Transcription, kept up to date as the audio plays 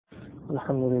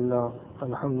الحمد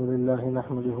لله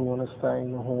نحمده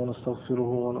ونستعينه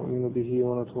ونستغفره ونؤمن به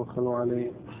ونتوكل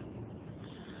عليه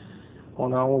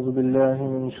ونعوذ بالله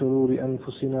من شرور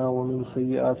أنفسنا ومن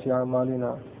سيئات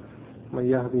أعمالنا من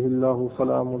يهده الله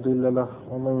فلا مضل له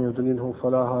ومن يضلله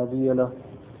فلا هادي له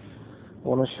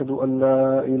ونشهد أن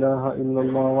لا إله إلا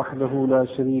الله وحده لا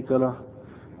شريك له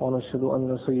ونشهد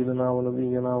أن سيدنا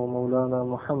ونبينا ومولانا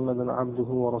محمدا عبده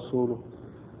ورسوله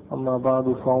أما بعد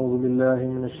فأعوذ بالله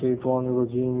من الشيطان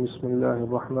الرجيم بسم الله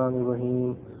الرحمن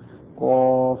الرحيم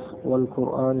قاف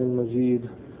والقرآن المجيد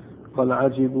بل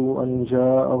عجبوا أن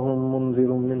جاءهم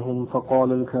منذر منهم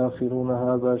فقال الكافرون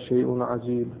هذا شيء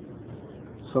عجيب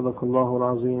صدق الله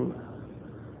العظيم.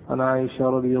 عن عائشة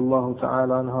رضي الله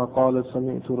تعالى عنها قالت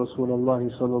سمعت رسول الله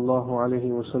صلى الله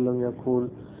عليه وسلم يقول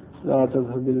لا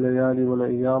تذهب الليالي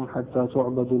والأيام حتى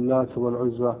تعبد اللات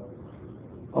والعزى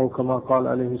أو كما قال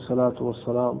عليه الصلاة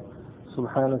والسلام.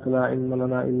 سبحانك لا علم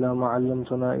لنا إلا ما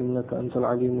علمتنا إنك أنت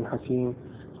العليم الحكيم.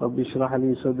 رب اشرح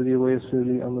لي صدري ويسر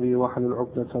لي أمري واحلل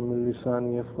عقدة من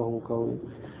لساني يفقهوا قولي.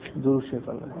 درود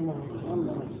شيطان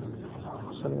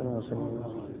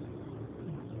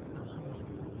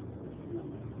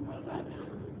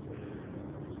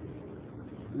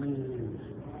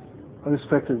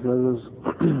Respected brothers,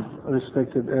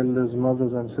 respected elders,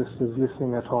 mothers and sisters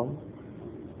listening at home.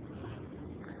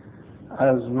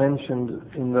 As mentioned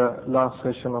in the last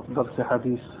session of Dars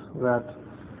Hadith that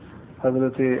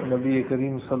Hazrat Nabi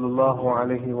Kareem sallallahu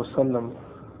alayhi wasallam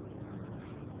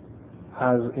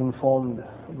has informed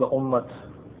the Ummah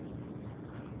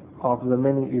of the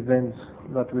many events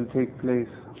that will take place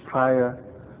prior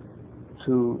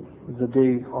to the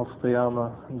day of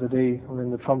Qiyamah, the day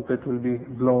when the trumpet will be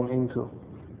blown into.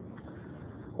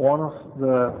 One of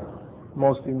the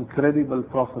most incredible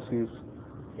prophecies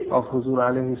of Huzur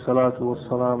alayhi salatu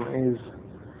wassalam is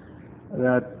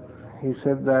that he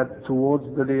said that towards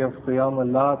the day of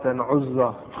Qiyamah, Lat and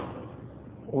Uzza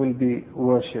will be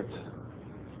worshipped.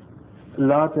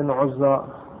 Lat and Uzza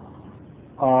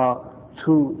are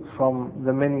two from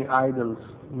the many idols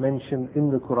mentioned in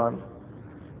the Quran.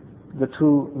 The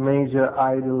two major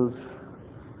idols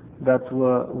that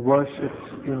were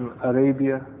worshipped in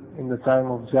Arabia in the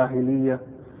time of Jahiliyyah,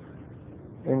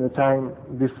 in the time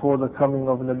before the coming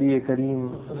of Nabi Kareem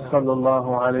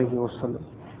sallallahu alayhi wasallam.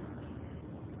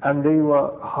 And they were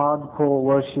hardcore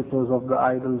worshippers of the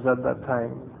idols at that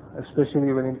time,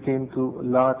 especially when it came to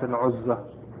Lat and Uzza.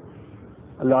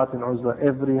 Lat and Uzza.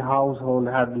 Every household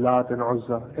had Lat and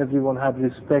Uzza. Everyone had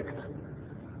respect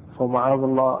for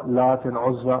ma'azallah, Lat and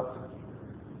Uzza.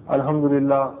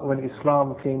 Alhamdulillah, when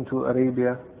Islam came to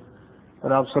Arabia,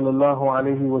 when Nabi sallallahu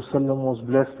alayhi wasallam was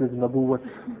blessed with Nabuwwat,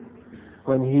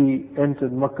 when he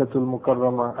entered Makkatul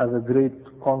Mukarramah as a great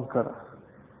conqueror,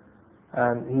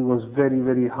 and he was very,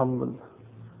 very humble,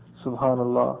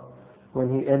 subhanallah.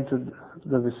 When he entered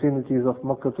the vicinities of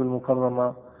Makkatul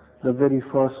Mukarramah, the very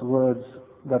first words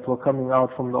that were coming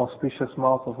out from the auspicious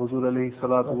mouth of Huzur alayhi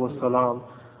salatu wassalam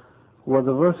were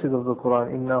the verses of the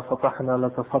Quran, Inna fatahna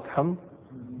laka fatham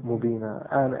mubina.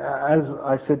 And as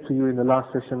I said to you in the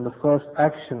last session, the first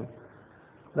action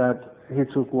that he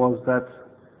took was that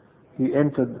he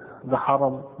entered the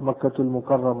Haram, Makkatul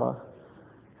Mukarramah,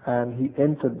 and he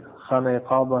entered Khana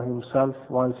Kaaba himself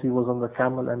whilst he was on the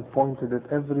camel and pointed at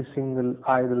every single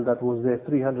idol that was there,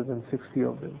 360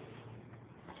 of them.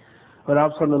 When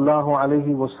Nabi sallallahu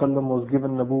alayhi wasallam was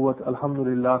given Nabuwwat,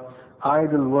 alhamdulillah,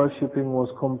 idol worshipping was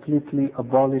completely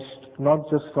abolished, not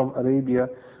just from Arabia,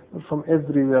 but from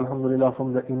everywhere, alhamdulillah,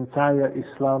 from the entire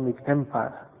Islamic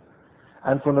empire.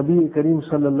 And for Nabi Kareem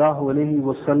sallallahu alayhi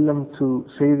wasallam to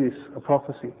say this, a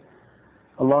prophecy,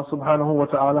 Allah subhanahu wa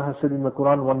ta'ala has said in the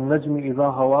Quran, وَالنَّجْمِ إِذَا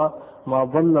هَوَى مَا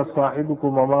ضَلَّ صَاحِبُكُمْ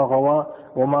وَمَا غَوَى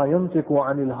وَمَا يَنْطِقُ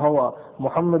عَنِ الْهَوَى.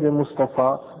 Muhammad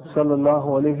Mustafa sallallahu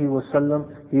alayhi wasallam,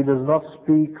 he does not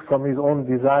speak from his own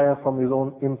desire, from his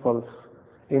own impulse.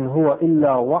 In huwa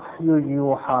illa wahyu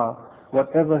yuha.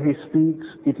 Whatever he speaks,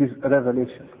 it is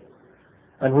revelation.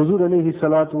 And Huzur alayhi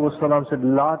salatu wasalam said,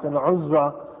 Lat and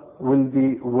Uzza will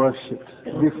be worshipped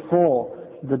before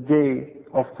the day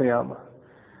of Qiyamah.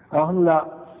 Alhamdulillah,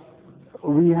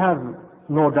 we have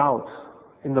no doubt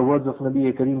in the words of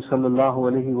Nabi Kareem sallallahu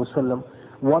alayhi wasallam.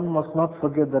 One must not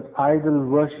forget that idol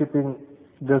worshipping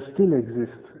does still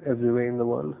exist everywhere in the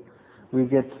world. We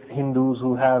get Hindus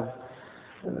who have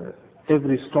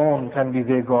every stone can be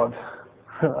their god.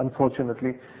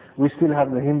 Unfortunately, we still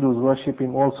have the Hindus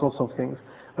worshipping all sorts of things.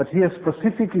 But here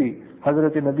specifically,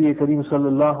 Hazrat Nabi Kareem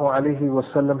sallallahu alayhi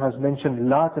wasallam has mentioned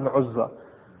Lat and Uzza,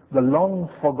 the long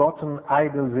forgotten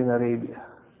idols in Arabia.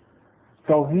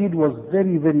 Tawheed was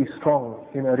very, very strong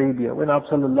in Arabia. When Nabi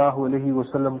sallallahu alayhi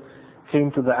wasallam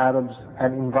came to the Arabs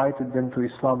and invited them to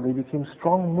Islam, they became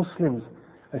strong Muslims,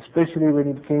 especially when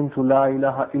it came to La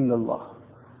ilaha illallah.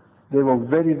 They were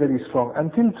very, very strong.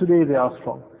 Until today they are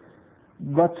strong.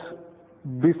 But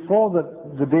before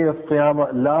the day of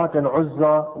Qiyamah, Lat and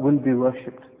Uzza will be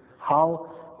worshipped. How?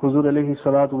 Huzur alayhi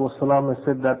salatu wasalam has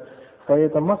said that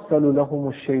فَيَتَمَثَّلُ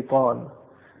لَهُمُ الشَّيْطَانِ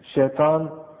Shaitan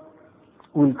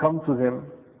will come to them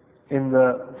in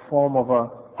the form of a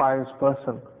pious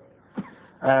person.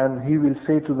 And he will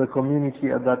say to the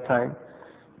community at that time,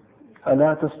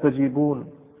 أَلَا تَسْتَجِيبُونَ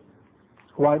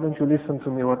Why don't you listen to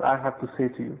me, what I have to say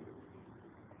to you?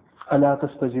 أَلَا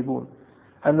تَسْتَجِيبُونَ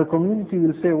And the community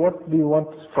will say, what do you want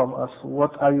from us?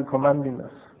 What are you commanding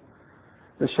us?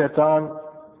 The shaitan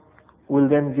will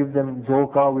then give them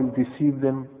dhokah, will deceive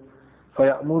them.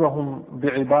 فَيَأْمُرَهُمْ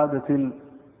بِعِبَادَةِ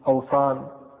الْأَوْثَانِ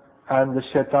And the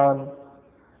shaitan,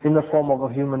 in the form of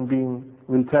a human being,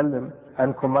 will tell them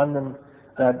and command them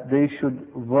that they should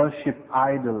worship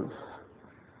idols.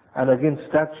 And again,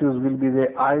 statues will be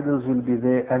there, idols will be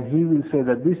there, and he will say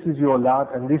that this is your Lat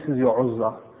and this is your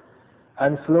Uzza.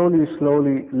 And slowly,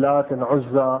 slowly, Lat and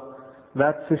Uzza,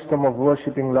 that system of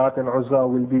worshipping Lat and Uzza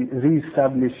will be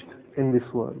re-established in this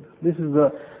world. This is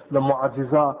the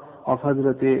mu'ajizah of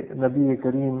Hazrat Nabi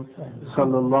Kareem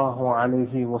sallallahu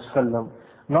alayhi wasallam.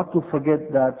 Not to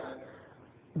forget that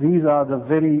these are the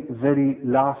very, very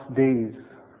last days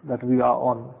that we are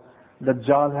on.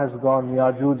 Dajjal has gone,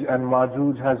 Yajuj and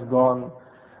Majuj has gone,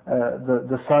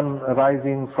 the sun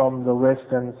rising from the west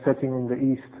and setting in the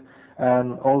east,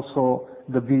 and also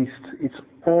the beast. It's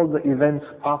all the events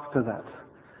after that.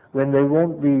 When they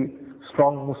won't be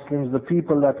strong Muslims, the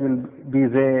people that will be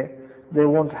there, they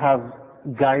won't have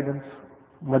guidance.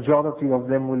 Majority of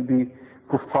them will be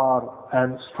kuffar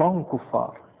and strong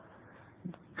kuffar.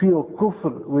 Pure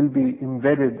kufr will be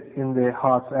embedded in their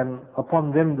hearts, and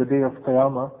upon them the day of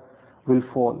Qiyamah will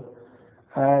fall.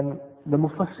 And the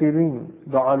Mufassirin,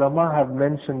 the ulama have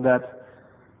mentioned that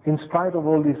in spite of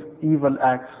all these evil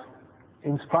acts,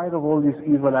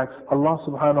 Allah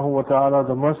subhanahu wa ta'ala,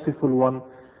 the merciful one,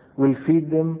 will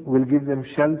feed them, will give them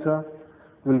shelter,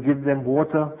 will give them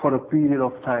water for a period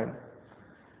of time.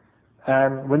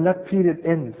 And when that period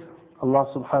ends, Allah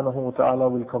subhanahu wa ta'ala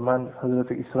will command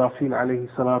Hazrat Israfil alayhi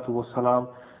salatu wasalam,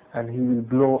 and he will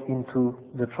blow into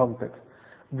the trumpet.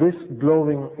 This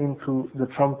blowing into the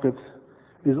trumpet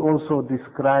is also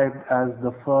described as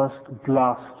the first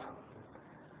blast.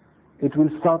 It will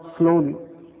start slowly,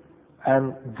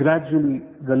 and gradually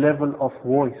the level of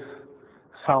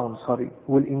sound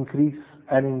will increase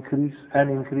and increase and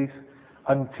increase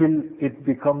until it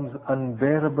becomes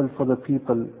unbearable for the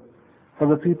people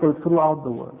throughout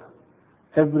the world.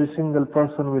 Every single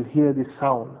person will hear this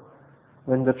sound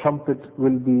when the trumpet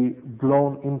will be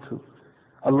blown into.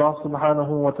 Allah subhanahu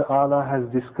wa ta'ala has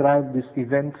described this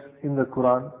event in the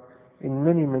Quran in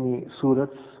many, many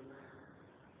surahs.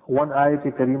 One ayat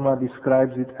karima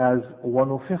describes it as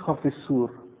وَنُفِخَ فِي السُّورِ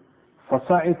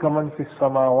فَصَعِقَ مَنْ فِي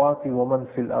السَّمَاوَاتِ وَمَنْ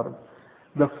فِي الْأَرْضِ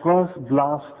The first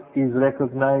blast is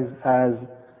recognized as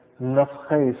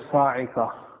نَفْخَ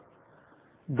صَاعِقَةٍ,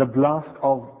 the blast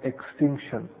of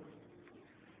extinction.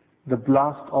 The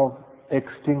blast of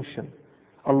extinction.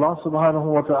 Allah subhanahu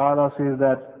wa ta'ala says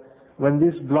that when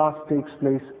this blast takes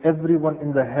place, everyone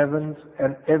in the heavens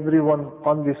and everyone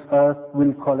on this earth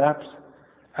will collapse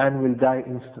and will die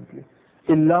instantly.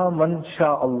 إِلَّا مَنْ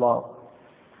شَاءَ اللَّهُ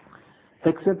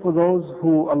Except for those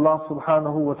who Allah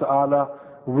subhanahu wa ta'ala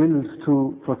wills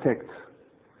to protect.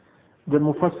 The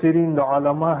Mufassirin, the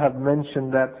ulama have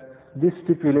mentioned that this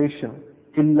stipulation,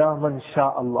 إِلَّا مَنْ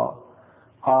شَاءَ اللَّهُ,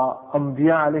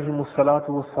 Anbiya alayhimus salatu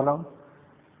wassalam,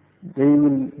 they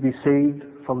will be saved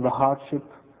from the hardship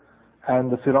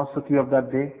and the ferocity of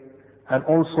that day, and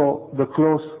also the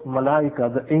close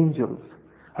malaika, the angels,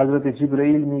 Hazrat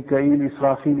Jibreel, Mikael,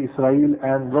 Israfil, Israel,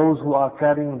 and those who are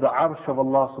carrying the arsh of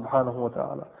Allah subhanahu wa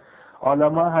ta'ala.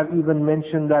 Ulama have even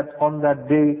mentioned that on that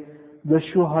day, the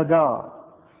shuhada,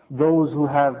 those who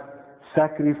have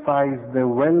sacrificed their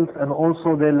wealth and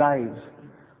also their lives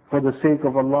for the sake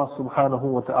of Allah subhanahu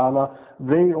wa ta'ala,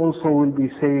 they also will be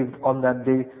saved on that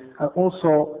day. And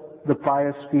also the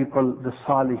pious people, the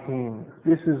salihin.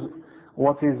 This is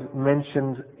what is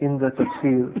mentioned in the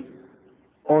tafsir.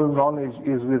 All knowledge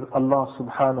is with Allah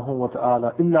subhanahu wa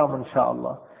ta'ala, illa man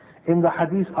sha'Allah. In the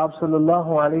hadith, Abd sallallahu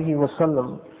alayhi wa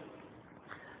sallam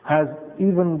has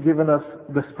even given us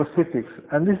the specifics,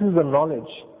 and this is the knowledge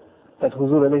that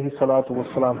Huzur alayhi salatu wa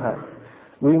salam had.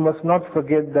 We must not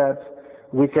forget that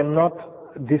we cannot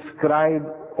describe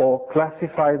or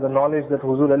classify the knowledge that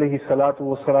Huzur alayhi salatu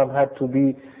wa salam had to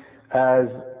be as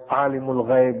alimul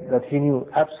ghaib, that he knew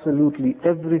absolutely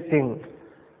everything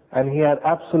and he had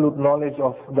absolute knowledge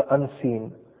of the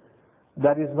unseen.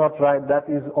 That is not right. That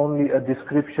is only a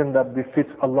description that befits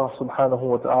Allah subhanahu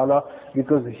wa ta'ala,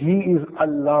 because He is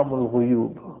Allamul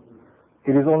Ghuyub.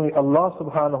 It is only Allah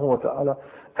subhanahu wa ta'ala.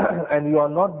 And you are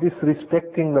not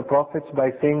disrespecting the prophets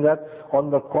by saying that. On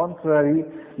the contrary,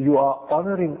 you are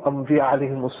honoring Anbiya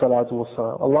alayhimus salatu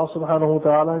wassalam. Allah subhanahu wa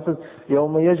ta'ala says,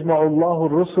 يَوْمَ يَجْمَعُ اللَّهُ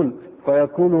الرُّسُلِ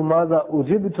فَيَقُولُ مَاذَا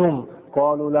أُجِبْتُمْ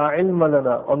قَالُوا لَا عِلْمَ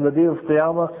لَنَا. On the day of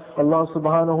Qiyamah, Allah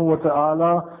subhanahu wa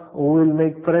ta'ala will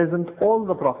make present all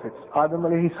the prophets, Adam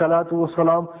alayhi salatu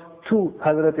wasalam, to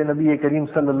Hazrat Nabi Kareem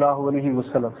sallallahu alayhi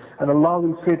wasallam. And Allah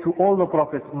will say to all the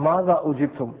prophets, مَاذَا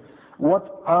أُجِبْتُمْ?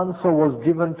 What answer was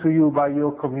given to you by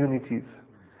your communities?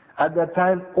 At that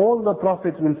time, all the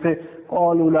prophets will say,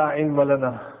 قَالُوا لَا عِلْمَ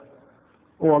لَنَا.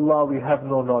 Oh Allah, we have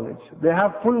no knowledge. They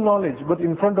have full knowledge, but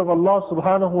in front of Allah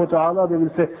subhanahu wa ta'ala, they will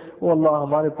say, Oh Allah,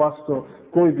 hamare paas to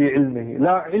koi bhi ilm nahi,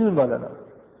 la ilma lana.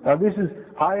 Now this is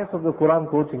ayat of the Quran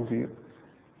quoting to you.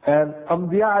 And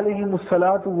Anbiya alayhimus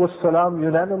salatu wassalam,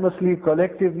 unanimously,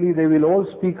 collectively, they will all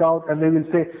speak out and they will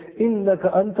say,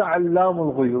 Innaka anta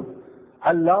allamul ghuyub.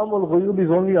 Allamul ghuyub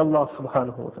is only Allah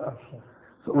subhanahu wa ta'ala.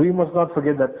 So we must not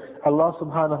forget that Allah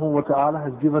subhanahu wa ta'ala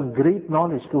has given great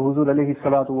knowledge to Huzur alayhi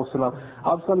salatu wasalam.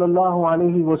 Ab sallallahu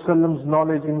alayhi wasallam's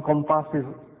knowledge encompasses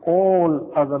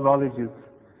all other knowledges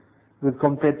with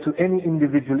compared to any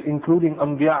individual, including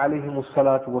Anbiya alayhimus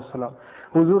salatu wasalam.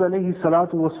 Huzur alayhi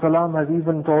salatu wasalam has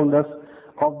even told us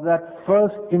of that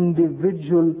first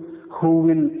individual who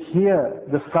will hear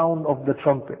the sound of the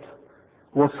trumpet.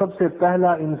 वो सबसे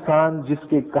पहला इंसान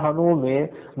जिसके कानों में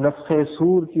नफ्खे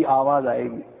सूर की आवाज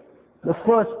आएगी. The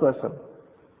first person.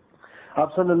 Ab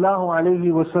sallallahu alayhi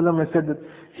wasallam has said that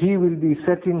he will be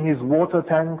setting his water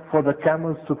tank for the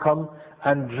camels to come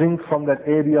and drink from that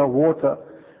area water,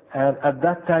 and at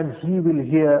that time he will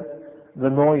hear the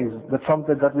noise, the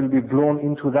trumpet that will be blown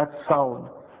into that sound,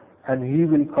 and he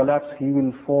will collapse, he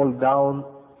will fall down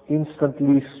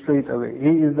instantly straight away.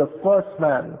 He is the first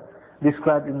man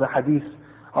described in the hadith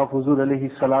of Huzur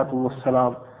alayhi salatu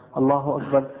wassalam. Allahu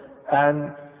Akbar.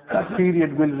 And that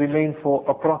period will remain for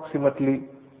approximately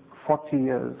 40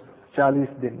 years. 40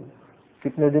 din.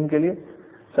 Kitne din ke liye?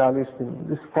 40 din.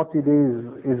 This 40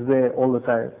 days is there all the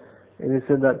time. It is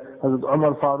said that Hazrat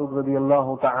Umar Farooq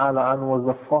radiallahu ta'ala an was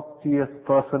the 40th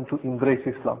person to embrace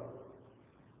Islam.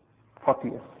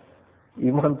 40th.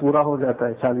 Iman pura ho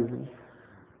jata hai 40 din.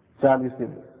 40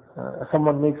 din.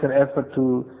 Someone makes an effort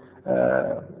to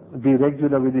be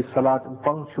regular with his salat and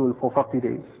punctual for 40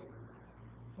 days.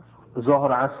 Zohar,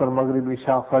 Asr, Maghrib,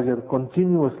 Isha, Fajr,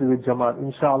 continuously with Jamaat.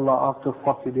 Inshallah, after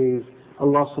 40 days,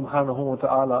 Allah subhanahu wa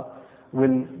ta'ala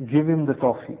will give him the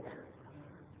tawfiq.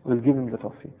 Will give him the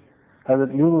tawfiq.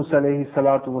 Hazrat Yunus alayhi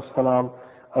salatu was salam,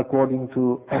 according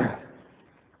to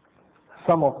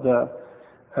some of the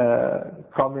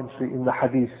commentary in the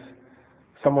hadith,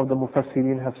 some of the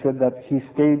mufassirin have said that he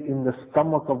stayed in the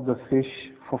stomach of the fish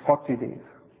for 40 days.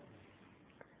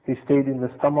 He stayed in the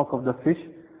stomach of the fish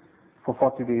for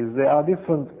 40 days. There are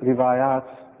different riwayats,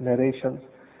 narrations.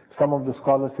 Some of the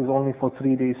scholars say only for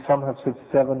 3 days. Some have said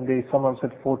 7 days. Some have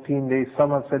said 14 days.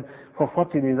 Some have said for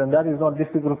 40 days. And that is not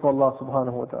difficult for Allah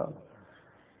subhanahu wa ta'ala.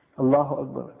 Allahu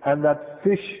Akbar. And that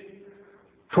fish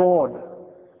toured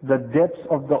the depths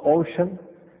of the ocean,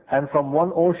 and from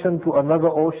one ocean to another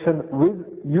ocean, with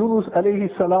Yunus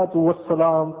alayhi salatu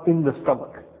wassalam in the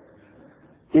stomach.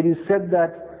 It is said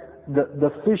that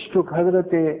the fish took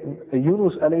Hazrat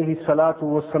Yunus alayhi salatu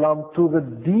wassalam to the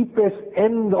deepest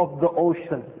end of the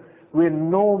ocean, where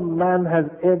no man has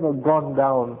ever gone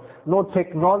down. No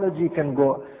technology can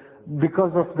go.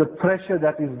 Because of the pressure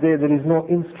that is there, there is no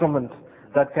instrument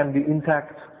that can be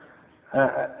intact,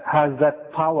 has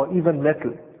that power, even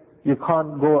metal. You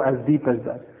can't go as deep as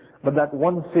that. But that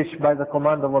one fish, by the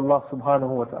command of Allah subhanahu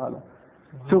wa ta'ala,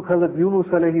 took Hazrat Yunus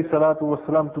alayhi salatu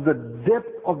wasalam to the depth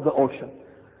of the ocean.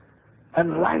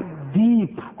 And right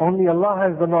deep, only Allah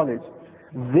has the knowledge.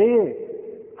 There,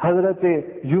 Hazrat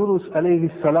Yunus alayhi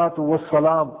salatu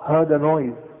wasalam heard a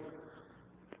noise.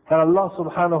 And Allah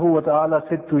subhanahu wa ta'ala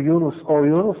said to Yunus, O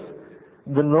Yunus,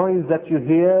 the noise that you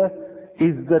hear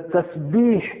is the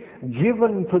tasbih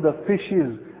given to the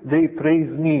fishes. They praise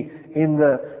me in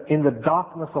the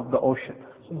darkness of the ocean.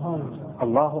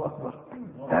 Allahu Akbar.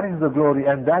 That is the glory,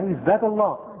 and that is that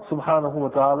Allah subhanahu wa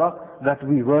ta'ala that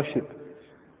we worship.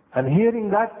 And hearing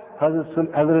that,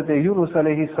 Hazrat Yunus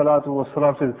alayhi salatu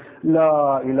wasalam says,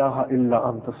 La ilaha illa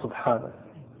anta subhanak.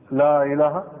 La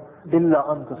ilaha illa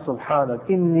anta subhanak.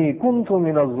 Inni kuntu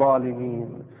min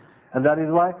al-zalimin. And that is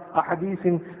why a hadith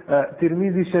in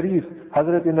Tirmizi Sharif,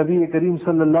 Hazrat Nabi Kareem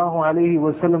sallallahu alayhi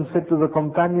wa sallam said to the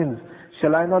companions,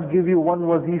 shall I not give you one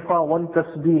wazifa, one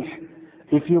tasbih?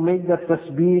 If you make that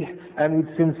tasbih and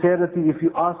with sincerity, if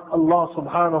you ask Allah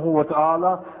subhanahu wa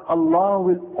ta'ala, Allah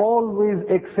will always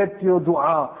accept your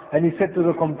dua. And he said to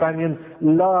the companion,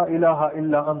 La ilaha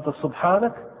illa anta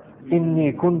subhanak,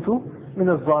 inni kuntu min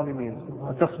az-zalimin.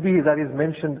 A tasbih that is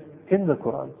mentioned in the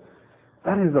Quran.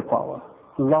 That is the power.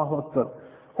 Allahu Akbar.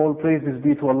 All praises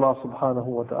be to Allah subhanahu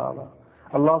wa ta'ala.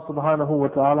 Allah subhanahu wa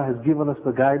ta'ala has given us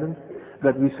the guidance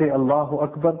that we say Allahu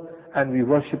Akbar and we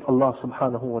worship Allah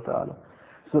subhanahu wa ta'ala.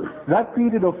 So that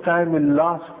period of time will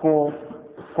last for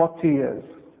 40 years.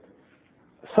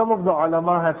 Some of the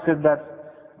ulama have said that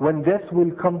when death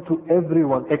will come to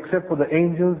everyone except for the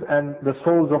angels and the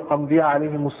souls of Anbiya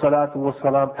alayhimus salatu was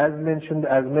salam, as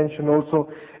mentioned also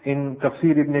in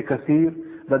Tafsir ibn Kathir,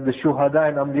 that the Shuhada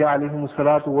and Anbiya alayhimus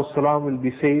salatu was salam will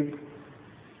be saved.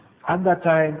 At that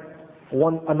time,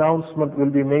 one announcement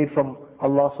will be made from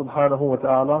Allah subhanahu wa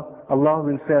ta'ala. Allah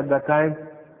will say at that time,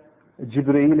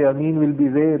 Jibreel Amin will be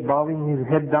there bowing his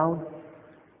head down.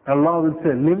 Allah will say,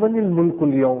 Limanil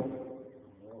mulkul yawm.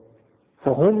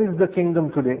 For whom is the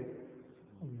kingdom today?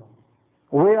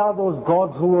 Where are those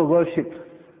gods who were worshipped?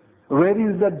 Where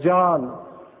is Dajjal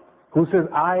who says,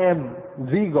 I am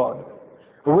the God?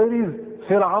 Where is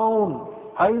Fir'aun?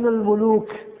 Ayn al-muluk?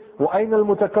 Wa ayn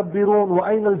al-mutakabbirun? Wa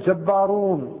ayn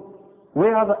al-jabbarun?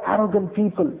 Where are the arrogant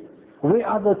people? Where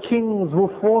are the kings who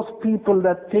force people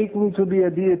that take me to be a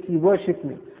deity, worship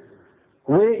me?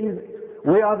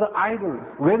 Where are the idols?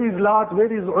 Where is Lat? Where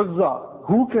is Uzza?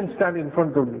 Who can stand in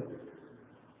front of me?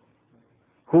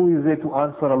 Who is there to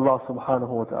answer Allah subhanahu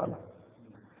wa ta'ala?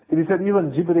 It is said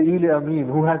even Jibreel Amin,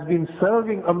 who has been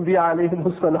serving Anbiya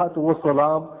alayhimus salatu was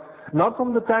salam, not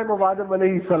from the time of Adam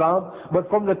alayhi salam, but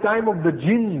from the time of the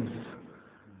jinns.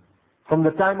 From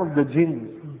the time of the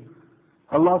jinns.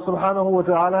 Allah subhanahu wa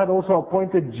ta'ala had also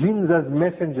appointed jinns as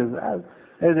messengers,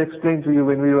 as explained to you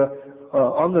when we were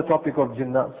on the topic of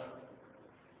jinnats.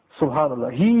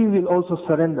 Subhanallah. He will also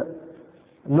surrender.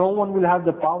 No one will have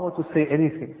the power to say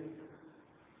anything.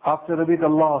 After a bit,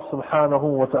 Allah subhanahu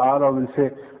wa ta'ala will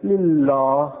say,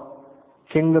 Lillah,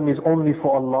 kingdom is only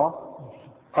for Allah.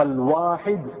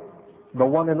 Al-Wahid, the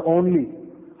one and only.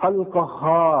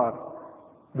 Al-Qahhar,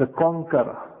 the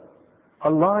conqueror.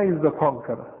 Allah is the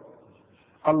conqueror.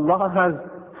 Allah has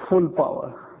full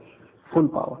power. Full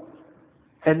power.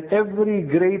 And every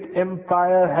great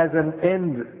empire has an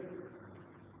end.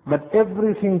 But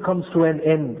everything comes to an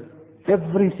end.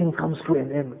 Everything comes to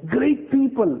an end. Great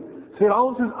people.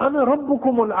 Fir'aun says, Ana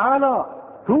Rabbukum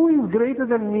al-Ala. Who is greater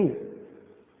than me?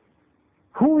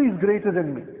 Who is greater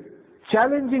than me?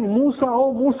 Challenging Musa,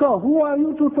 oh Musa, who are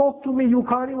you to talk to me? You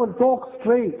can't even talk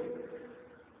straight.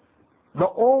 The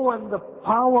awe and the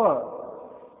power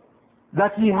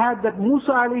that he had, that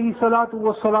Musa alayhi salatu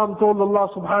was salam told Allah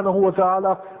subhanahu wa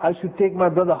ta'ala, I should take my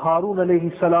brother Harun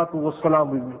alayhi salatu was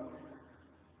salam with me.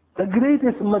 The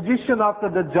greatest magician after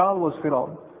Dajjal was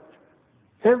Fir'aun.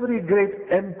 Every great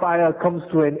empire comes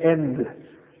to an end,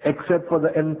 except for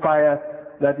the empire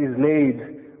that is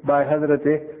laid by Hazrat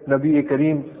Nabi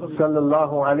Kareem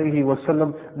sallallahu alayhi wa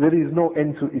sallam. There is no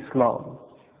end to Islam.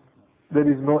 There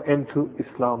is no end to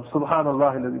Islam.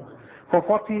 Subhanallah. For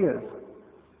 40 years,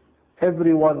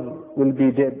 everyone will be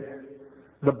dead.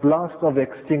 The blast of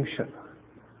extinction.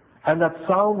 And that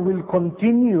sound will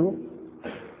continue.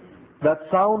 That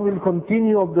sound will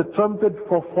continue of the trumpet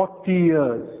for 40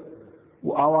 years.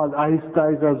 आवाज आहिस्ता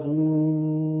आहिस्ता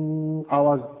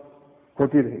आवाज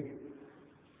होती रहेगी.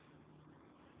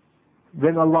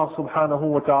 Then Allah subhanahu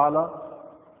wa ta'ala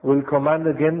will command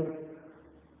again.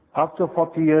 After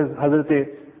 40 years, Hazrat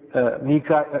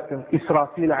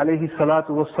Israfil alayhi salatu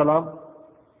was salam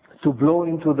to blow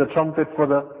into the trumpet for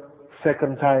the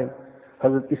second time.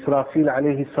 Hazrat Israfil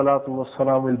alayhi salatu was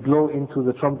salam will blow into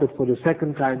the trumpet for the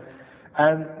second time.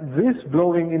 And this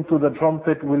blowing into the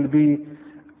trumpet will be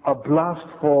a blast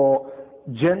for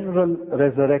general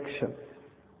resurrection.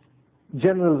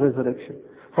 General resurrection.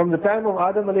 From the time of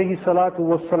Adam alayhi salatu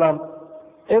was salam,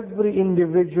 every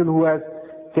individual who has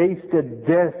tasted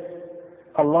death,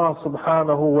 Allah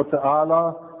subhanahu wa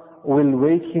ta'ala will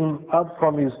wake him up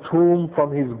from his tomb,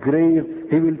 from his grave.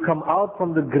 He will come out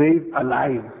from the grave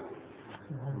alive.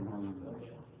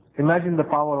 Imagine the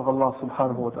power of Allah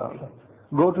subhanahu wa ta'ala.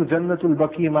 Go to Jannatul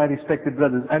Baqi, my respected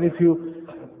brothers. And if you,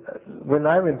 when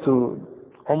I went to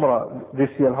Umrah this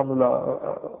year,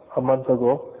 alhamdulillah, a month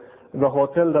ago, the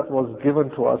hotel that was given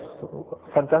to us,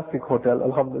 fantastic hotel,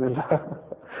 alhamdulillah.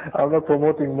 I'm not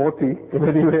promoting Moti in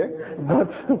any way, but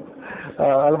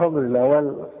alhamdulillah,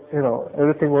 well, you know,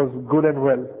 everything was good and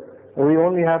well. We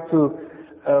only have to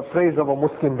praise our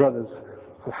Muslim brothers,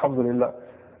 alhamdulillah.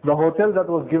 The hotel that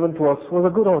was given to us was a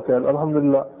good hotel,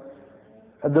 alhamdulillah.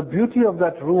 And the beauty of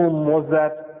that room was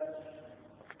that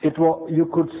you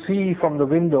could see from the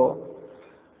window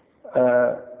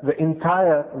the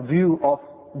entire view of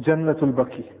Jannatul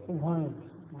Baqi.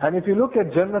 And if you look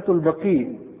at Jannatul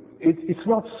Baqi, it's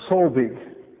not so big.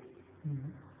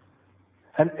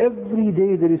 And every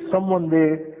day there is someone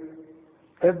there.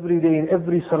 Every day, in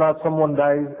every salat, someone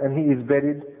dies and he is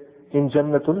buried in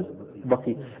Jannatul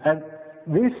Baqi. And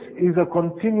this is a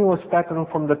continuous pattern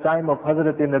from the time of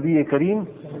Hazrat Nabi Kareem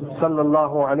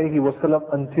sallallahu alayhi wasallam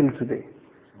until today.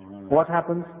 What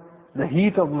happens? The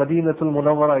heat of Madinatul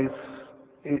Munawwara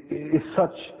is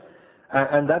such,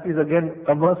 and that is again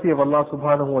a mercy of Allah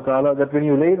subhanahu wa ta'ala, that when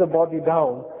you lay the body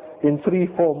down, in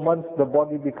 3-4 months the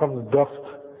body becomes dust.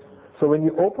 So when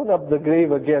you open up the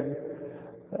grave again,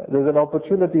 there's an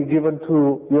opportunity given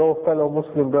to your fellow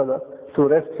Muslim brother to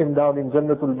rest him down in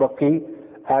Jannatul Baqi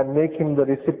and make him the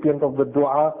recipient of the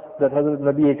dua that Hazrat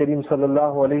Nabi Kareem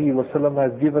sallallahu alayhi wasallam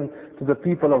has given to the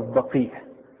people of Baqi.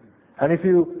 And if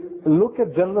you look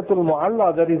at Jannatul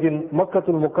Mu'alla that is in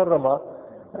Makkatul Mukarramah,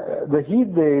 the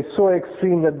heat there is so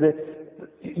extreme that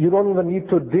you don't even need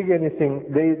to dig anything.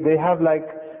 They have like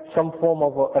some form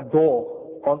of a door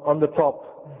on the top,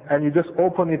 and you just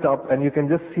open it up and you can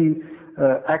just see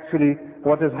actually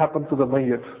what has happened to the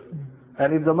mayyat.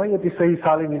 And if the mayyat is Sahih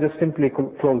Salim, you just simply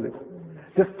close it.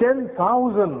 Just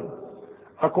 10,000,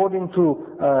 according to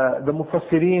the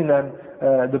Mufassirin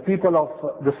and the people of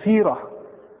the Seerah,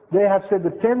 they have said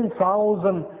that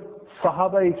 10,000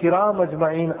 Sahaba Kiram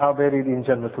Ajma'in are buried in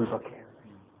Jannatul Baqi.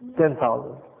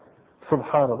 10,000.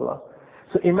 Subhanallah.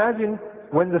 So imagine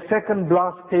when the second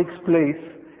blast takes place,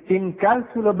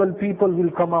 incalculable people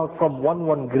will come out from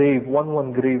one grave.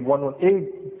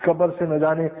 एक कब्र से न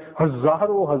जाने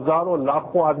हजारों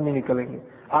लाखों आदमी निकलेंगे.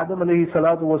 Adam alayhi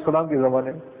salatu wa salam के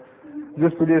ज़माने में.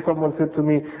 Just today someone said to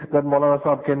me that Maulana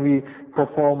Sahab, can we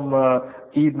perform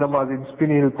Eid Namaz in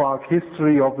Spinney Hill Park?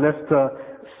 History of Leicester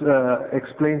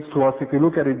explains to us, if you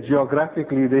look at it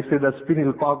geographically, they say that Spinney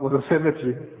Hill Park was a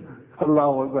cemetery.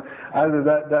 Allahu Akbar.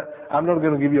 I'm not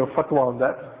going to give you a fatwa on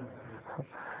that.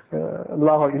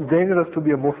 Allah, it's dangerous to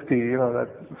be a mufti, that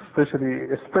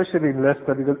especially in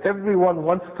Leicester, because everyone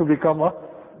wants to become a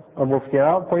mufti.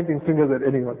 I'm not pointing fingers at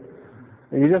anyone.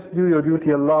 You just do your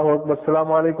duty. Allahu Akbar,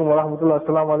 Assalamu alaikum wa rahmatullah,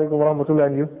 Assalamu alaikum wa rahmatullah,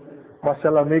 and you,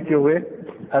 mashallah, make your way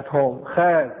at home.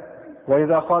 Khair.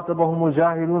 وَإِذَا خَاطَبَهُمُ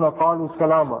الْجَاهِلُونَ قَالُوا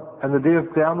سَلَامًا. And the day of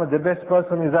Qiyamah, the best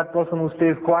person is that person who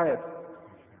stays quiet.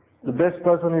 The best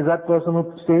person is that person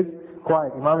who stays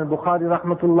quiet. Imam al-Bukhari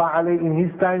rahmatullah alayhi, in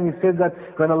his time, he said that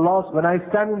when I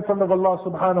stand in front of Allah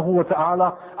subhanahu wa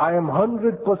ta'ala, I am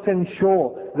 100%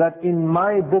 sure that in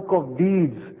my book of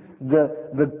deeds, the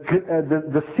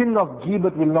sin of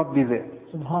ghibat will not be there.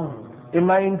 SubhanAllah. In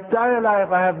my entire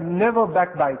life, I have never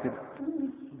backbited.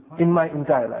 In my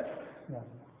entire life.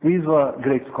 These were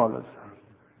great scholars.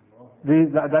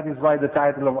 That is why the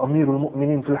title of Amirul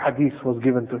Mu'mineen fil Hadith was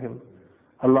given to him.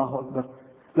 Allahu Akbar.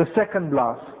 The second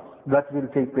blast that will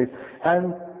take place.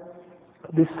 And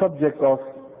this subject of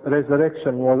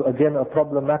resurrection was again a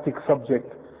problematic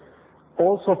subject.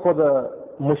 Also for the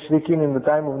mushrikeen in the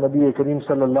time of Nabi Kareem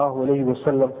sallallahu alayhi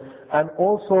wasallam, and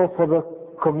also for the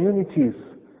communities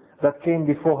that came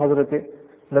before Hazrat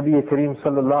Nabi Kareem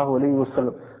sallallahu alayhi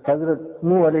wasallam. Hazrat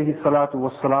Nuh alayhi salatu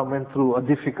wasalam went through a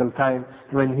difficult time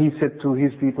when he said to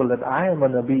his people that I am a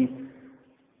Nabi,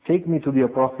 take me to be a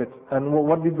prophet. And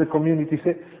what did the community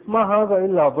say? Ma hadha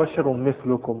illa basharun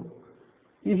mithlukum.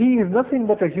 He is nothing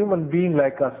but a human being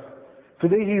like us.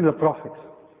 Today he is a prophet.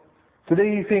 Today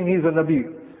he is saying he is a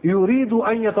Nabi. Yuridu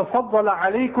an yatafaddala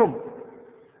alaykum.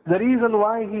 The reason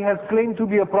why he has claimed to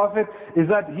be a prophet is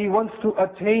that he wants to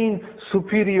attain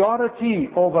superiority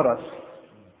over us.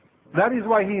 That is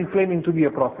why he is claiming to be a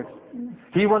prophet.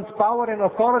 He wants power and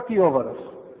authority over us.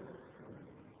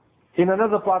 In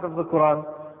another part of the Quran,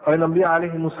 Nabi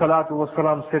alayhi salatu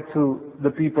wasalam said to the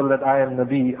people that I am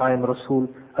Nabi, I am Rasul.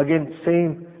 Again,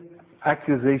 same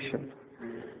accusation.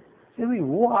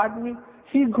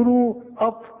 He grew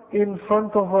up in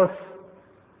front of us.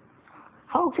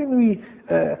 How can we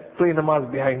pray namaz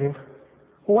behind him?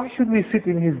 Why should we sit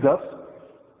in his dust?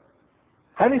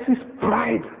 And it's his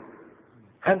pride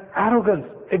and arrogance.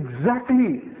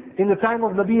 Exactly in the time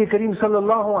of Nabi Kareem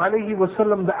sallallahu alayhi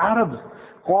wasallam, the Arabs,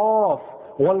 Qaf,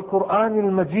 wal Quran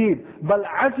al-Majid, bal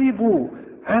ajibu,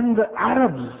 and the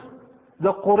Arabs,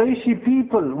 the Qurayshi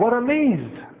people were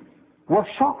amazed, were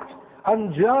shocked.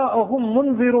 And ja'ahum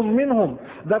munzirun minhum,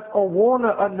 that a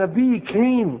warner, a Nabi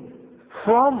came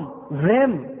from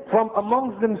them, from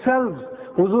amongst themselves.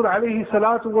 Huzur alayhi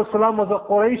salatu wasalam was a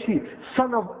Qurayshi,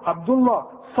 son of Abdullah,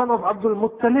 son of Abdul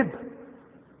Muttalib.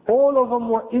 All of them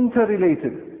were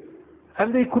interrelated.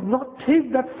 And they could not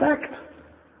take that fact.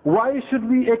 Why should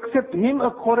we accept him,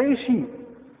 a Qurayshi,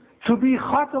 to be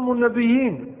Khatamun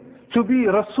Nabiyyin, to be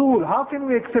Rasul? How can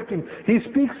we accept him? He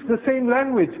speaks the same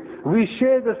language. We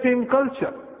share the same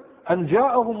culture. أن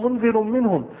جاءهم منذر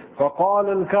منهم فقال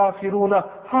الكافرون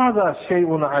هذا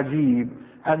شيء عجيب.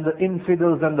 And the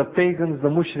infidels and the pagans, the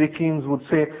mushrikeens would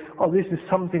say, oh, this is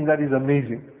something that is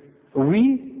amazing.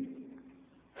 We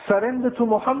surrender to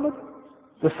Muhammad,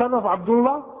 the son of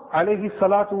Abdullah, alayhi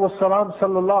salatu wassalam,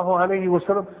 sallallahu alayhi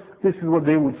wasallam. This is what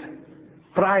they would say.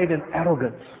 Pride and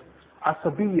arrogance,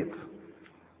 asabiyat,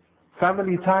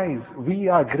 family ties. We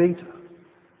are greater.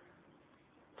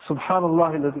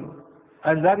 Subhanallah al-Azim.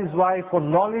 And that is why for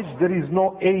knowledge there is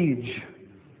no age.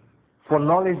 For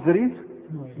knowledge there is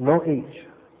no age.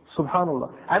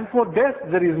 Subhanallah. And for death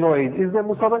there is no age. Is there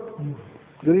musabat?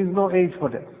 There is no age for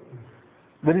death.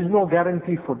 There is no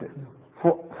guarantee for death.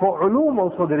 For ulum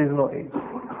also there is no age.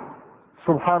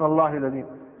 Subhanallah al-Azim.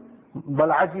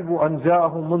 بل عجبوا أن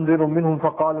جاءهم منذر منهم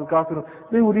فقال الكافرون.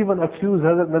 They would even accuse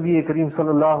Hazrat Nabi Kareem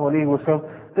sallallahu alayhi wa sallam.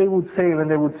 They would say, when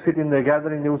they would sit in their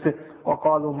gathering, they would say,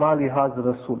 وقالوا ما لهذا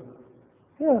الرسول.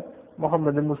 Yeah,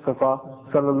 Muhammad al-Mustafa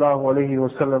sallallahu alayhi wa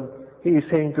sallam, he is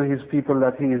saying to his people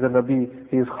that he is a Nabi,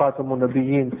 he is Khatamun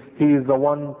Nabiyyin, he is the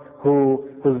one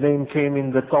whose name came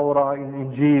in the Torah, in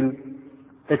Injil.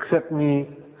 Accept me,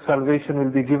 salvation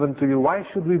will be given to you. Why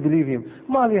should we believe him?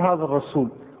 ما لهذا الرسول.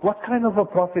 What kind of a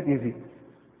prophet is he?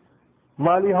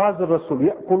 ما لهذا الرسول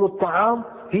يأكل الطعام.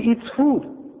 He eats food.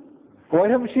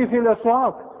 ويمشي في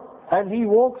الأسواق. And he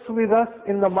walks with us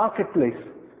in the marketplace.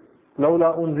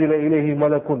 لولا أنزل إليه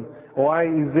ملك. Why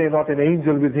is there not an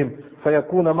angel with him?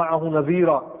 فيكون معه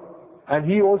نذيرا. And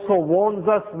he also warns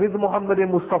us with Muhammad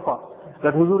Mustafa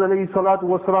that Huzur alayhi salatu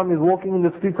wasalam is walking in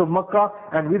the streets of Makkah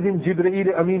and with him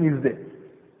Jibreel Amin is there.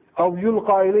 أو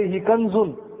يلقى إليه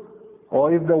كنز.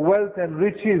 Or if the wealth and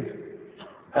riches,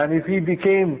 and if he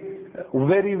became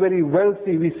very, very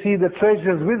wealthy, we see the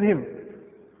treasures with him.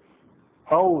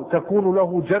 أو تكون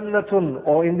له جنة.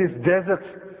 Or in this desert,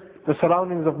 the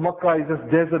surroundings of Makkah is just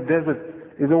desert.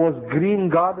 If there was green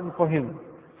garden for him,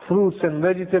 fruits and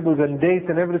vegetables and dates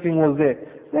and everything was there,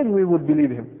 then we would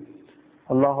believe him.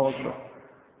 Allahu Akbar.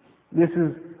 This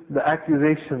is the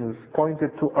accusations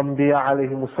pointed to Anbiya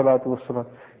alayhimu salatu wassalam.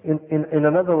 In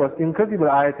another verse, in Kadib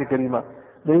al-Ayat Karima,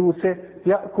 they would say,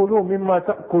 يَأْكُلُوا مِمَّا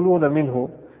تَأْكُلُونَ مِنْهُ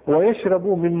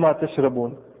وَيَشْرَبُوا مِمَّا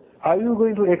تَشْرَبُونَ. Are you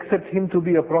going to accept him to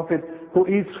be a prophet who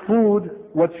eats food,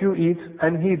 what you eat,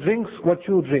 and he drinks what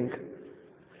you drink?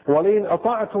 وَلَئِنْ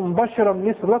أَطَعْتُمْ بَشَرًا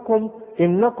مِثْلَكُمْ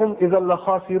إِنَّكُمْ إِذًا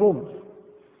لَخَاسِرُونَ.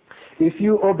 If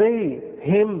you obey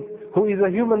him who is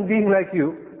a human being like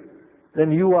you,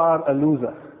 then you are a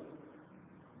loser.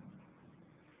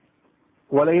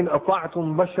 وَلَئِنْ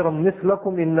أَطَعْتُمْ بَشَرًا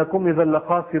مِثْلَكُمْ إِنَّكُمْ إِذًا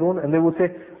لَخَاسِرُونَ. And they would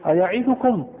say,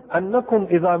 أَيَعِدُكُمْ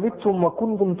أَنَّكُمْ إِذَا مِتْتُمْ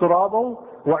وَكُنْتُمْ تُرَابًا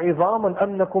وَعِظَامًا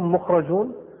أَنَّكُمْ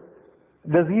مُخْرَجُونَ.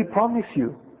 Does he promise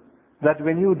you that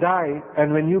when you die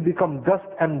and when you become dust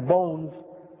and bones,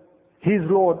 his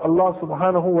Lord Allah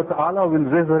subhanahu wa ta'ala will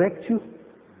resurrect you,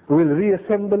 will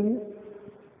reassemble you?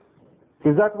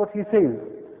 Is that what he says?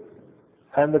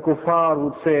 And the kuffar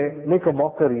would say, make a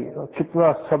mockery.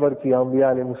 Kitna sabr ki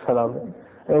Anbiya alayhimus salam.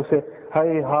 They would say,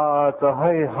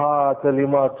 hayhata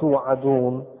lima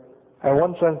tu'adun. And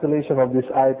one translation of this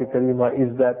ayat karima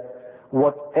is that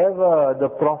whatever the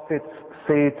prophets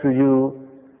say to you,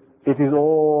 it is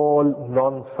all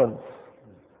nonsense.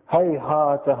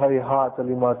 Hayhata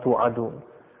lima tu'adun.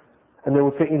 And they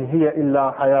would say, in hiya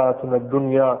illa hayatuna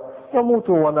ad-dunya namutu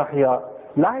wa nahya.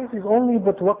 Life is only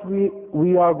but what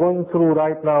we are going through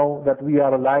right now, that we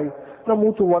are alive.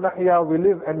 Namutu wa nahya, we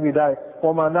live and we die.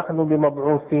 وَمَا نَحْنُ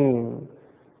بِمَبْعُوثِينَ.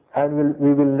 And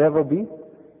we will never be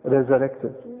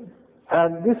resurrected.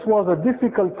 And this was a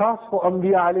difficult task for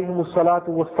Anbiya alayhimus salatu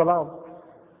wassalam.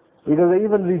 Because they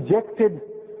even rejected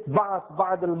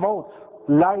ba'd al-maut,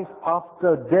 life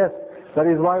after death. That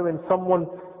is why when someone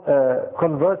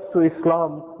converts to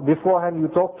Islam, beforehand you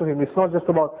talk to him. It's not just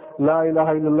about La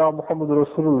ilaha illallah Muhammadur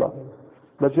Rasulullah,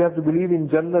 but you have to believe in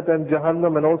Jannat and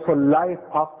Jahannam and also life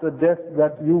after death,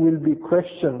 that you will be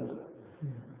questioned.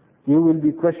 You will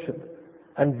be questioned.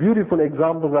 And beautiful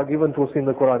examples are given to us in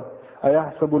the Quran.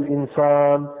 أَيَحْسَبُ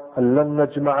الْإِنسَانَ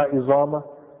أَلَّنْ نَجْمَعَ إِظَامَهُ.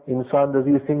 Insan, does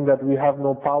he think that we have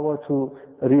no power to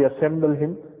reassemble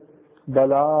him?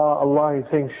 Bala, Allah is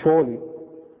saying, surely.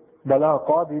 Bala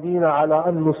qadirina ala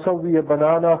an nusawwiya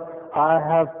banana. I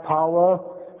have power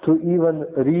to even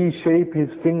reshape his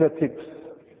fingertips.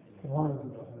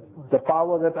 The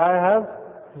power that I have,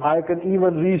 I can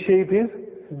even reshape his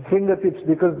fingertips,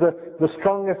 because the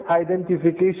strongest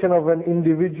identification of an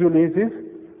individual is his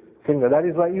finger. That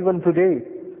is why even today,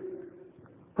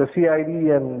 the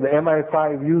CID and the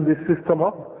MI5 use this system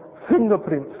of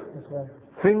fingerprints.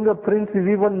 Fingerprints is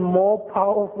even more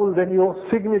powerful than your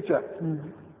signature.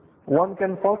 One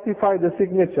can falsify the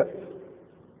signature.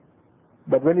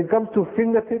 But when it comes to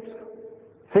fingertips,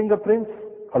 fingerprints,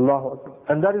 Allahu Akbar.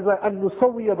 And that is why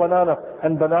an-nusawwiya banana,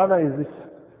 and banana is this,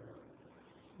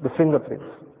 the fingerprints.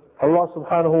 Allah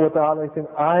subhanahu wa ta'ala is saying,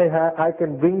 I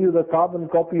can bring you the carbon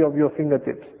copy of your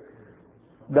fingertips.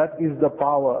 That is the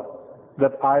power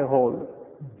that I hold.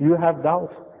 You have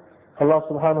doubt. Allah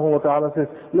subhanahu wa ta'ala says,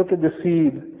 look at the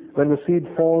seed. When the seed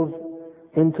falls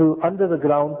under the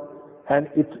ground and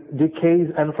it decays,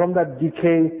 and from that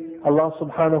decay, Allah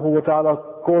subhanahu wa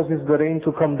ta'ala causes the rain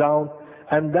to come down,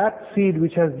 and that seed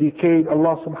which has decayed,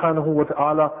 Allah subhanahu wa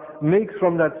ta'ala makes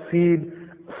from that seed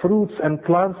fruits and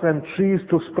plants and trees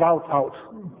to sprout out.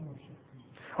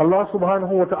 Allah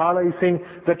subhanahu wa ta'ala is saying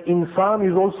that insan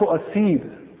is also a seed.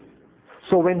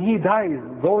 So when he dies,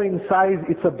 though in size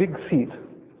it's a big seed.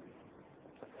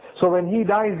 So when he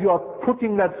dies, you are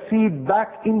putting that seed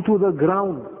back into the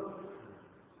ground.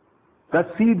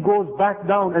 That seed goes back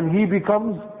down and he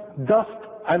becomes dust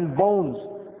and bones.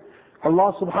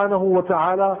 Allah subhanahu wa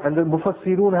ta'ala and the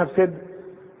Mufassirun have said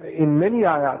in many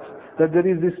ayats that there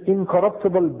is this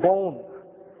incorruptible bone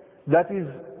that is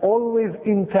always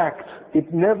intact.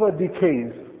 It never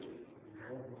decays.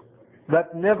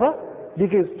 That never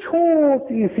decays.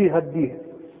 Choti si haddi.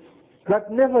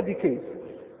 That never decays.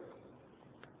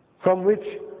 From which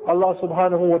Allah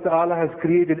subhanahu wa ta'ala has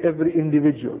created every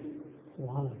individual.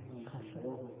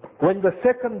 When the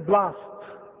second blast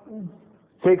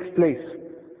takes place,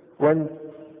 when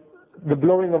the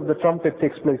blowing of the trumpet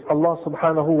takes place, Allah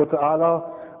subhanahu wa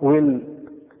ta'ala will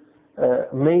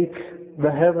make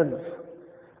the heavens,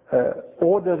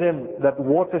 order them that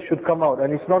water should come out.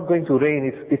 And it's not going to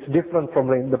rain, it's different from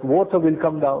rain, but water will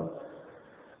come down.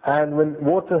 And when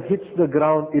water hits the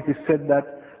ground, it is said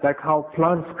that like how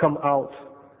plants come out,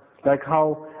 like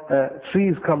how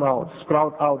trees come out,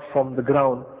 sprout out from the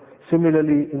ground,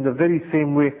 similarly, in the very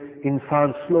same way,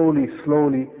 insan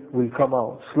slowly will come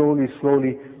out.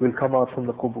 Slowly will come out from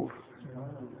the qubur.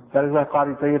 That is why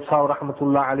Qari Tayyib Sahib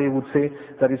rahmatullah alayhi would say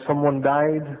that if someone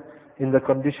died in the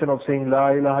condition of saying La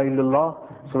ilaha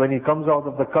illallah, so when he comes out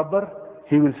of the qabr,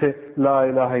 he will say La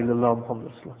ilaha illallah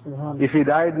Muhammad Rasulullah. If he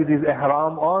died with his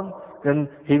ihram on, then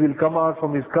he will come out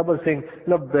from his qabr saying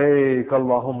Labbaik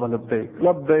Allahumma labbaik,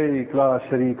 Labbaik la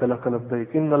sharika laka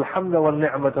labbaik, Innal hamda wal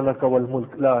ni'mata laka wal mulk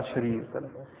la sharika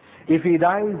laka. If he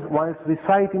dies whilst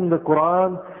reciting the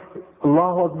Quran,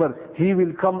 Allahu Akbar, he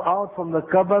will come out from the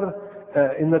qabr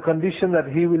in the condition that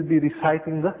he will be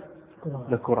reciting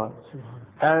the Quran.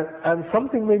 And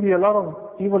something maybe a lot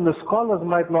of even the scholars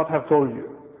might not have told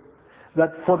you,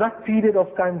 that for that period of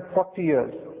time, 40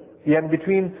 years, and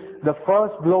between the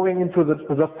first blowing into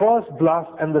the first blast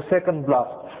and the second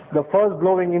blast, the first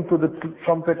blowing into the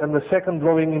trumpet and the second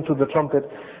blowing into the trumpet,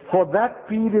 for that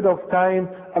period of time,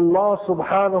 Allah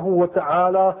subhanahu wa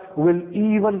ta'ala will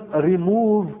even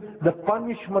remove the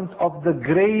punishment of the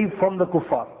grave from the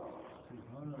kuffar.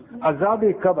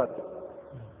 Azab-e-Qabr,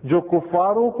 जो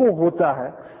कुफारों को होता है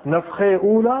नफ़ख़े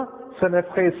ऊला से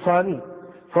नफ़ख़े सानी,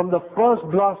 from the first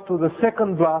blast to the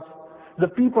second blast, the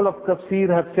people of tafsir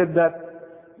have said that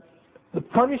the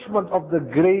punishment of the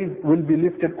grave will be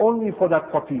lifted only for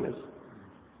that 40 years.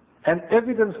 And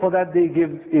evidence for that they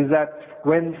give is that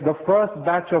when the first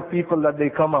batch of people that they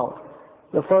come out,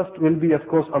 the first will be of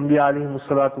course Anbiya alayhimu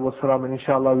salatu wassalam, and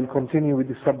inshallah we'll continue with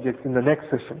this subject in the next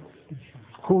session.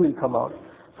 Who will come out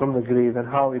from the grave and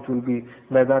how it will be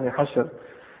Maidan-e-Hashr.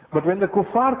 But when the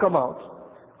kuffar come out,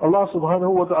 Allah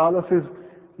subhanahu wa ta'ala says,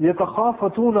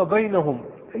 يَتَخَافَتُونَ بَيْنَهُمْ,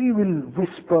 they will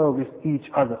whisper with each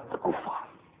other, the kuffar.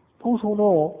 Those who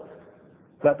know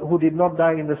that who did not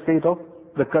die in the state of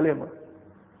the kalima,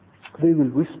 they will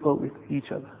whisper with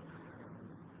each other.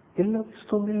 إِلَّا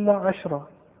بِسْتُمْ إِلَّا عَشْرًا.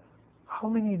 How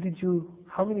many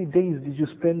days did you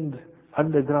spend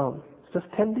underground? Just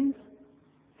 10 days?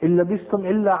 إِلَّا بِسْتُمْ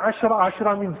إِلَّا عَشْرًا.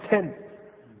 Ashra means 10.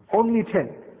 Only 10.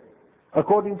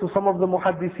 According to some of the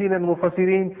muhaddithin and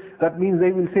mufassirin, that means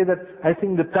they will say that I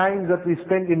think the time that we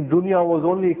spent in dunya was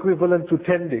only equivalent to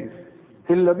 10 days.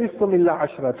 إِلَّا بِسْتُمْ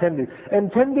إِلَّا عَشْرًا, 10 days.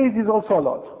 And 10 days is also a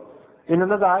lot. In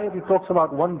another ayat it talks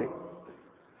about 1 day.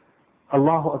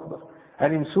 Allahu Akbar.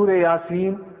 And in Surah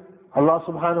Yasin, Allah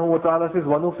subhanahu wa ta'ala says,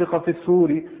 وَنُفِخَ فِي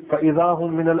السُّورِ فَإِذَا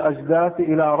هُمْ مِنَ الْأَجْدَاثِ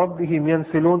إِلَىٰ رَبِّهِمْ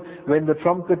يَنْسِلُونَ. When the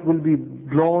trumpet will be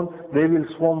blown, they will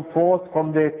swarm forth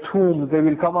from their tombs. They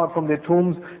will come out from their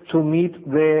tombs to meet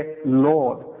their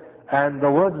Lord. And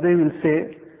the words they will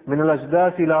say, مِنَ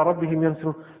الْأَجْدَاثِ إِلَىٰ رَبِّهِمْ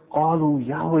يَنْسِلُونَ. قَالُوا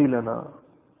يَا وَيْلَنَا.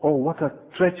 Oh, what a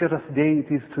treacherous day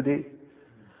it is today.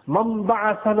 مَنْ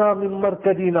بَعَثَنَا مِنْ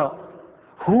مَرْكَدِنَا.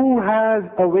 Who has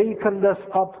awakened us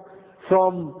up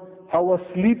from our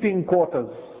sleeping quarters?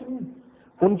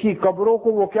 Unki kabro ko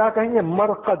wo kya kahenge?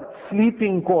 Marqad,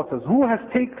 sleeping quarters. Who has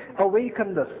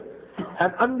awakened us?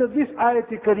 And under this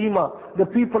ayat-i-karima, the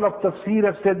people of tafsir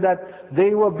have said that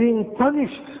they were being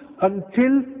punished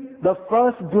until the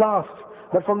first blast.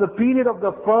 But from the period of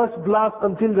the first blast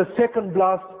until the second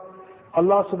blast,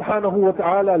 Allah subhanahu wa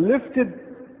ta'ala lifted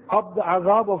up the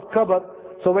azab of qabr.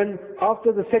 So when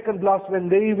after the second blast, when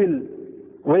they will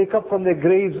wake up from their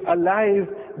graves alive,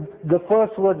 the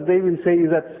first words they will say is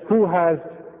that, who has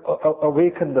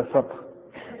awakened us up?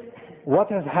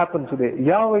 What has happened today?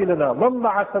 Ya waylana, man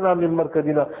ba'athana min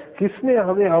markadina. Kisne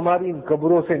hame hamari in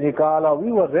kabron se nikala?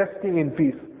 We were resting in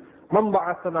peace. Man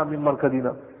ba'athana min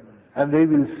markadina. And they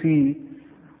will see,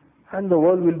 and the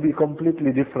world will be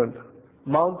completely different.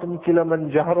 Mountain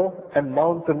Kilimanjaro and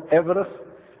Mountain Everest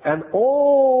and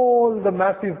all the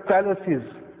massive palaces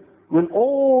will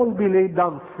all be laid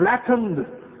down, flattened.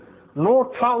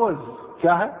 No towers.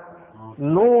 Kya hai?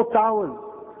 No towers.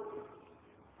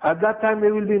 At that time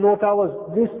there will be no towers.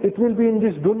 It will be in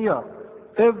this dunya.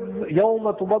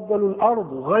 يَوْمَ تُبَدَّلُ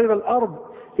الْأَرْضُ غَيْرَ الْأَرْضِ.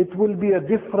 It will be a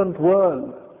different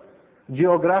world.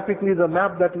 Geographically, the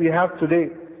map that we have today,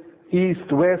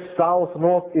 east, west, south,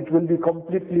 north, it will be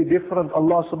completely different.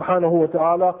 Allah subhanahu wa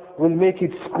ta'ala will make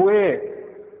it square.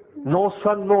 No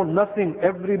sun, no nothing.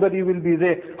 Everybody will be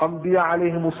there. Anbiya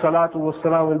alayhimus salatu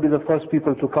wassalam will be the first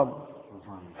people to come.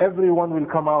 Everyone will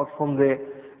come out from their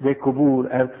kubur,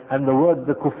 and the words,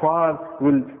 the kuffar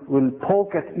will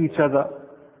poke at each other,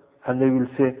 and they will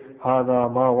say,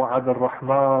 هَذَا مَا وَعَدَ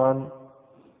الرَّحْمَنِ.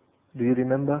 Do you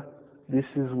remember? This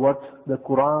is what the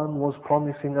Quran was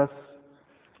promising us.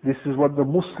 This is what the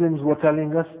Muslims were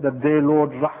telling us, that their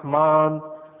Lord Rahman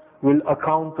will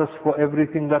account us for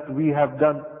everything that we have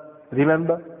done.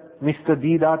 Remember, Mr.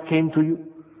 Deedat came to you.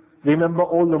 Remember,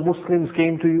 all the Muslims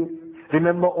came to you.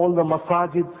 Remember, all the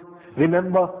masajids.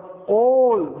 Remember,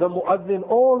 all the muazzin,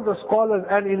 all the scholars.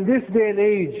 And in this day and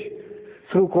age,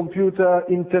 through computer,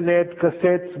 internet,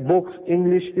 cassettes, books,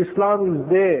 English, Islam is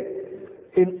there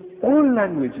in all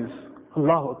languages.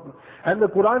 Allahu Akbar. And the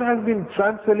Quran has been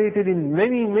translated in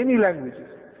many, many languages.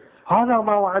 هَذَا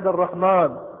مَا وَعَدَ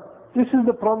الرَّحْمَنِ. This is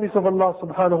the promise of Allah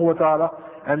subhanahu wa ta'ala.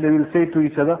 And they will say to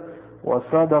each other,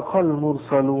 وَصَدَقَ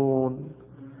الْمُرْسَلُونَ.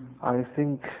 I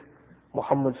think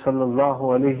Muhammad sallallahu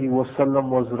alayhi wa sallam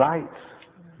was right.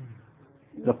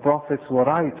 The prophets were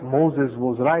right. Moses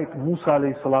was right. Musa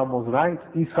alayhi salam was right.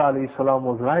 Isa alayhi salam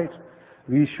was right.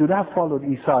 We should have followed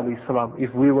Isa alayhi salam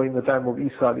if we were in the time of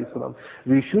Isa alayhi salam.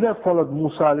 We should have followed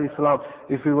Musa alayhi salam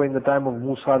if we were in the time of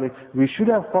Musa alayhi. We should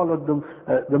have followed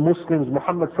the Muslims,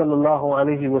 Muhammad sallallahu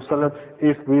alayhi wa sallam,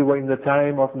 if we were in the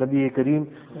time of Nabi Kareem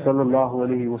sallallahu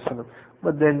alayhi wa sallam.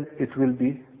 But then it will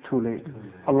be too late.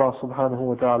 Allah subhanahu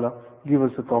wa ta'ala give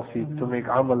us the tawfiq to make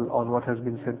amal on what has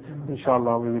been said.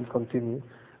 Inshallah, we will continue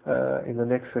in the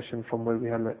next session from where we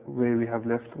have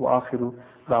left. وَآخِرُ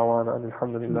دَعْوَانَا أَنِ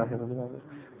الْحَمْدُ لِلَّهِ رَبِّ الْعَالَمِينَ.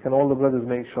 Can all the brothers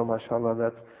make sure, mashallah,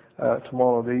 that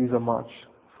tomorrow there is a march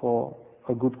for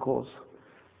a good cause,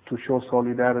 to show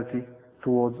solidarity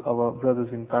towards our brothers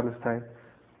in Palestine.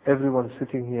 Everyone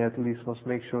sitting here at least must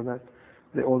make sure that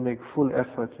they all make full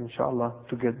efforts, inshallah,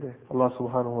 to get there. Allah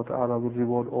subhanahu wa ta'ala will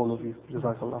reward all of you.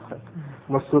 Jazakallah khair.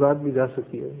 Masturat bhi ja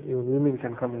sakti hai. Even women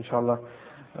can come, inshallah,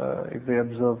 if they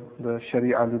observe the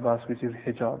Sharia libas, which is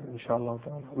hijab, inshallah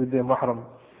ta'ala, with their mahram.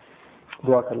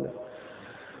 Dua kar le.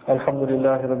 الحمد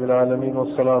لله رب العالمين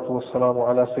والصلاة والسلام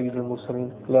على سيد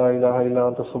المرسلين لا إله إلا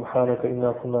أنت سبحانك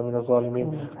إنا كنا من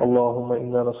الظالمين اللهم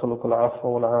إنا نسألك العفو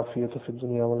والعافية في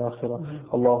الدنيا والآخرة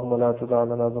اللهم لا تدع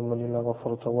لنا ذنبا إلا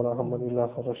غفرته ولا هما إلا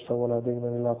فرجته ولا دينا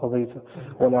إلا قضيته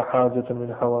ولا حاجة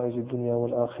من حوائج الدنيا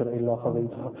والآخرة إلا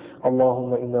قضيتها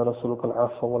اللهم إنا نسألك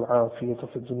العفو والعافية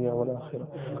في الدنيا والآخرة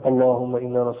اللهم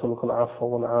إنا نسألك العفو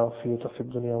والعافية في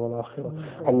الدنيا والآخرة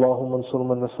اللهم انصر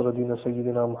من نصر دين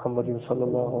سيدنا محمد صلى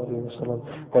الله عليه وسلم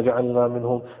واجعلنا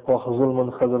منهم واخذل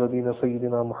من خذل دين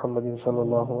سيدنا محمد صلى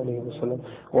الله عليه وسلم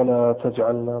ولا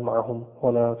تجعلنا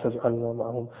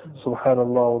معهم سبحان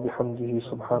الله وبحمده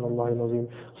سبحان الله العظيم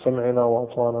سمعنا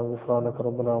وأطعنا غفرانك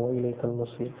ربنا وإليك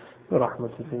المصير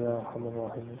برحمتك يا أرحم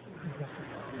الراحمين.